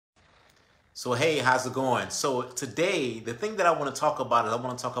So hey, how's it going? So today, the thing that I want to talk about is I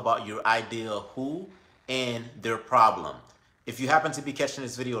want to talk about your ideal who and their problem. If you happen to be catching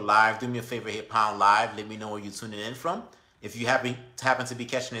this video live, do me a favor, hit pound live. Let me know where you're tuning in from. If you happen to be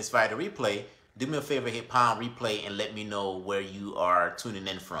catching this via the replay, do me a favor, hit pound replay and let me know where you are tuning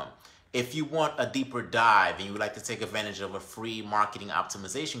in from. If you want a deeper dive and you would like to take advantage of a free marketing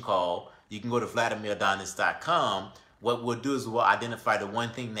optimization call, you can go to vladimirdonis.com. What we'll do is we'll identify the one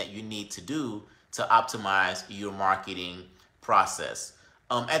thing that you need to do to optimize your marketing process.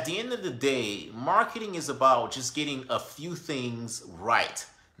 At the end of the day, marketing is about just getting a few things right,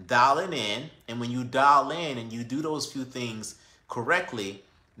 dialing in, and when you dial in and you do those few things correctly,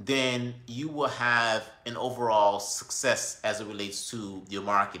 then you will have an overall success as it relates to your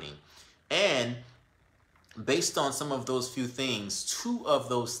marketing. And based on some of those few things, two of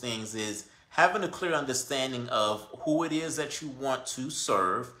those things is having a clear understanding of who it is that you want to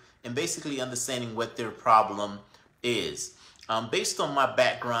serve and basically understanding what their problem is. Based on my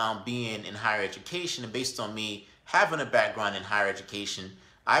background being in higher education and based on me having a background in higher education,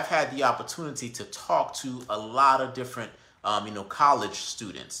 I've had the opportunity to talk to a lot of different college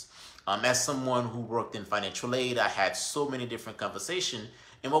students. As someone who worked in financial aid, I had so many different conversations.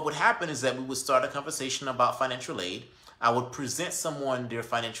 And what would happen is that we would start a conversation about financial aid. I would present someone their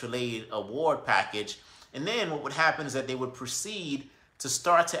financial aid award package. And then what would happen is that they would proceed to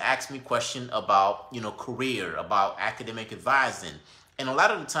start to ask me questions about, career, about academic advising. And a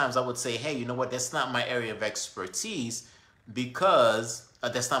lot of the times I would say, hey, you know what, that's not my area of expertise because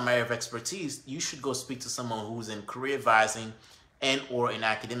that's not my area of expertise. You should go speak to someone who's in career advising and or in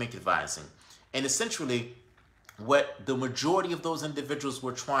academic advising. And essentially, what the majority of those individuals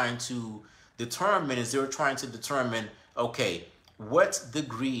were trying to determine is they were trying to determine, okay, what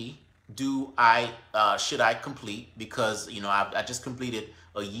degree should I complete? Because I just completed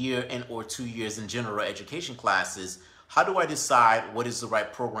a year and or 2 years in general education classes. How do I decide what is the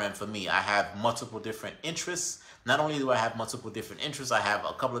right program for me? I have multiple different interests. Not only do I have multiple different interests, I have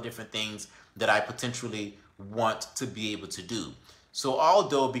a couple of different things that I potentially want to be able to do. So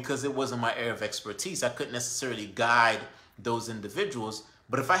although because it wasn't my area of expertise, I couldn't necessarily guide those individuals.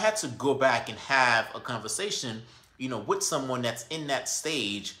 But if I had to go back and have a conversation, with someone that's in that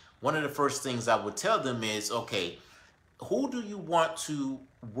stage, one of the first things I would tell them is, okay, who do you want to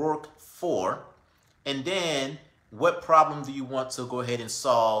work for? And then what problem do you want to go ahead and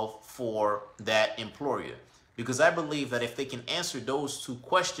solve for that employer? Because I believe that if they can answer those two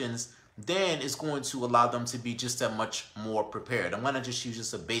questions, then it's going to allow them to be just that much more prepared. I'm going to just use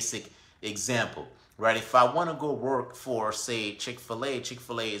just a basic example, right? If I want to go work for, say, Chick-fil-A,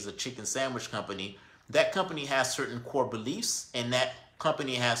 Chick-fil-A is a chicken sandwich company. That company has certain core beliefs and that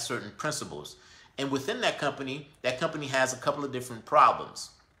company has certain principles. And within that company has a couple of different problems.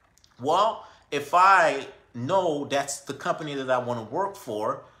 Well, if I know that's the company that I want to work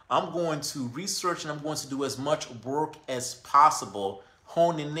for, I'm going to research and I'm going to do as much work as possible,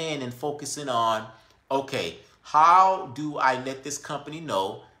 honing in and focusing on, okay, how do I let this company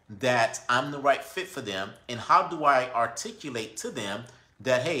know that I'm the right fit for them? And how do I articulate to them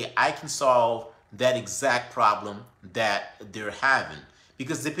that, hey, I can solve that exact problem that they're having?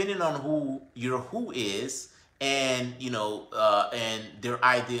 Because depending on who your who is and, and their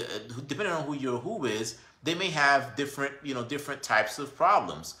idea, depending on who your who is, they may have different, different types of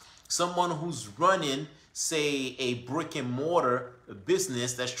problems. Someone who's running, say, a brick and mortar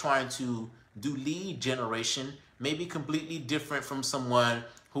business that's trying to do lead generation may be completely different from someone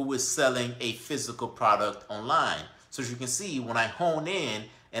who is selling a physical product online. So as you can see, when I hone in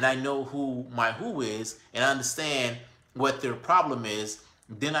and I know who my who is and I understand what their problem is,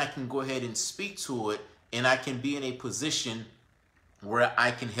 then I can go ahead and speak to it and I can be in a position where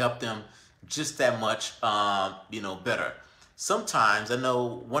I can help them just that much, better. Sometimes I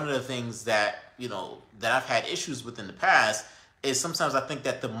know one of the things that, that I've had issues with in the past is sometimes I think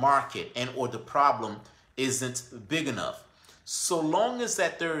that the market and or the problem isn't big enough. So long as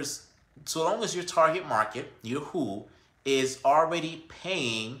your target market, your who, is already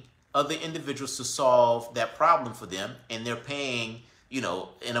paying other individuals to solve that problem for them and they're paying,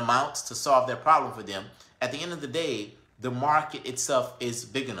 in amounts to solve that problem for them, at the end of the day, the market itself is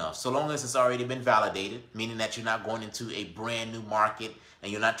big enough. So long as it's already been validated, meaning that you're not going into a brand new market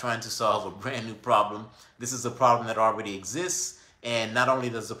and you're not trying to solve a brand new problem. This is a problem that already exists. And not only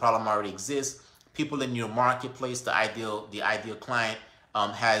does the problem already exist, people in your marketplace, the ideal client,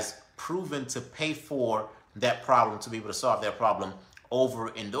 has proven to pay for that problem, to be able to solve that problem over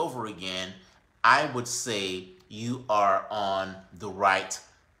and over again. I would say you are on the right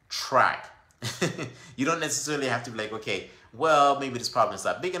track. You don't necessarily have to be like, okay, well, maybe this problem is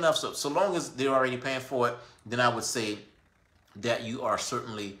not big enough. So long as they're already paying for it, then I would say that you are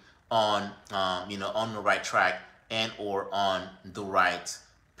certainly on, on the right track and or on the right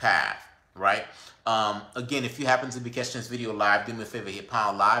path, right? Again, if you happen to be catching this video live, do me a favor, hit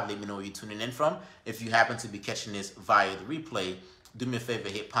pound live. Let me know where you're tuning in from. If you happen to be catching this via the replay, do me a favor,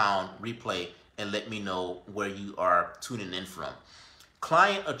 hit pound replay and let me know where you are tuning in from.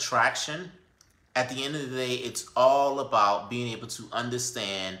 Client attraction, at the end of the day, it's all about being able to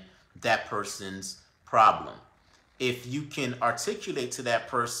understand that person's problem. If you can articulate to that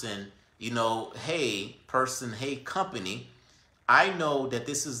person, hey person, hey company, I know that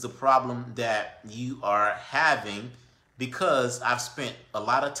this is the problem that you are having because I've spent a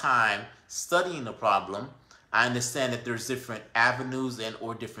lot of time studying the problem. I understand that there's different avenues and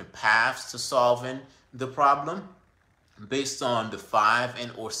or different paths to solving the problem based on the 5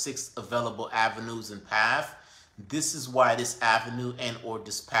 and or 6 available avenues and path. This is why this avenue and or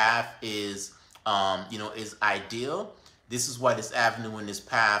this path is, is ideal. This is why this avenue and this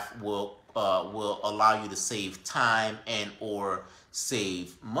path will allow you to save time and or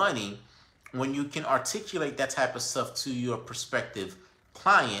save money. When you can articulate that type of stuff to your prospective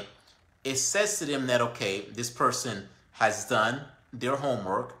client, it says to them that, okay, this person has done their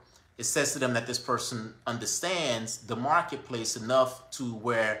homework. It says to them that this person understands the marketplace enough to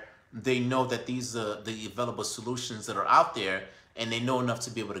where they know that these are the available solutions that are out there, and they know enough to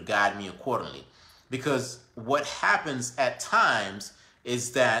be able to guide me accordingly. Because what happens at times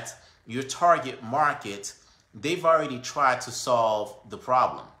is that your target market, they've already tried to solve the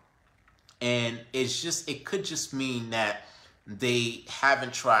problem. And it could just mean that they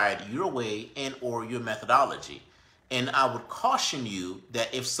haven't tried your way and or your methodology. And I would caution you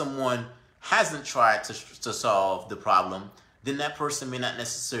that if someone hasn't tried to solve the problem, then that person may not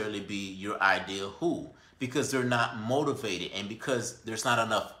necessarily be your ideal who, because they're not motivated and because there's not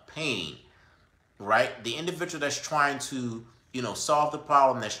enough pain, right? The individual that's trying to, solve the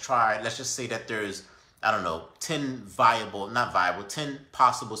problem, that's tried, let's just say that there's, 10 10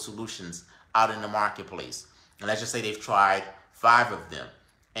 possible solutions out in the marketplace. And let's just say they've tried 5 of them,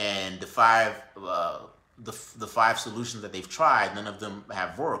 and the 5 solutions that they've tried, none of them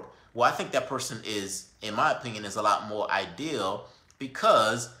have worked. Well, I think that person is, in my opinion, is a lot more ideal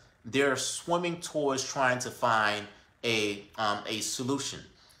because they're swimming towards trying to find a solution.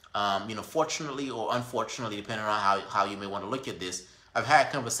 Fortunately or unfortunately, depending on how you may want to look at this, I've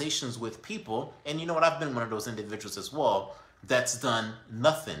had conversations with people, and you know what, I've been one of those individuals as well, that's done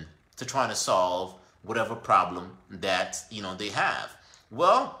nothing to try to solve whatever problem that, they have.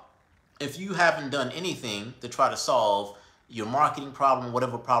 Well, if you haven't done anything to try to solve your marketing problem,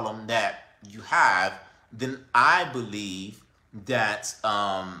 whatever problem that you have, then I believe that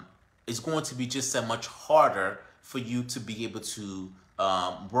it's going to be just that much harder for you to be able to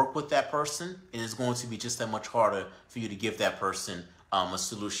work with that person, and it's going to be just that much harder for you to give that person a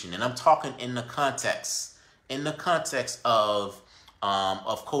solution. And I'm talking in the context of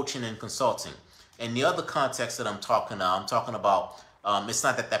coaching and consulting. And the other context that I'm talking about, it's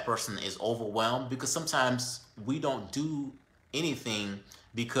not that person is overwhelmed, because sometimes we don't do anything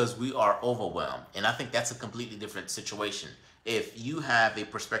because we are overwhelmed. And I think that's a completely different situation. If you have a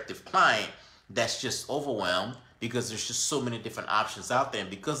prospective client that's just overwhelmed because there's just so many different options out there, and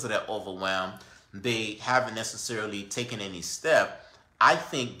because of that overwhelm, they haven't necessarily taken any step, I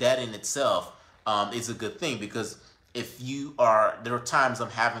think that in itself is a good thing. Because there are times I'm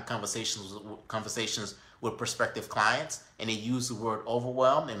having conversations with prospective clients, and they use the word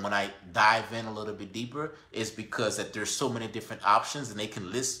overwhelm, and when I dive in a little bit deeper, it's because that there's so many different options and they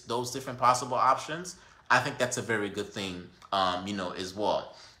can list those different possible options. I think that's a very good thing, as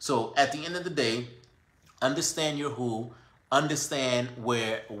well. So at the end of the day, understand your who, understand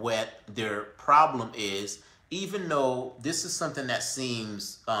what their problem is, even though this is something that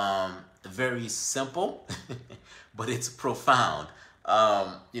seems very simple, but it's profound.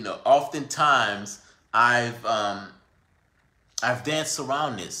 Oftentimes I've danced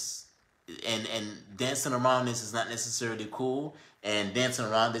around this, and dancing around this is not necessarily cool, and dancing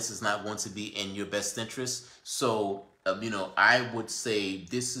around this is not going to be in your best interest. So, I would say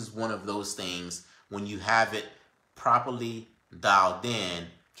this is one of those things, when you have it properly dialed in,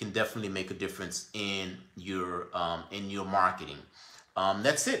 can definitely make a difference in your marketing.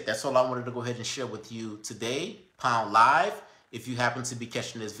 That's it. That's all I wanted to go ahead and share with you today. Pound live if you happen to be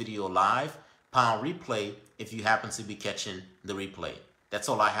catching this video live. Pound replay if you happen to be catching the replay. That's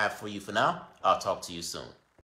all I have for you for now. I'll talk to you soon.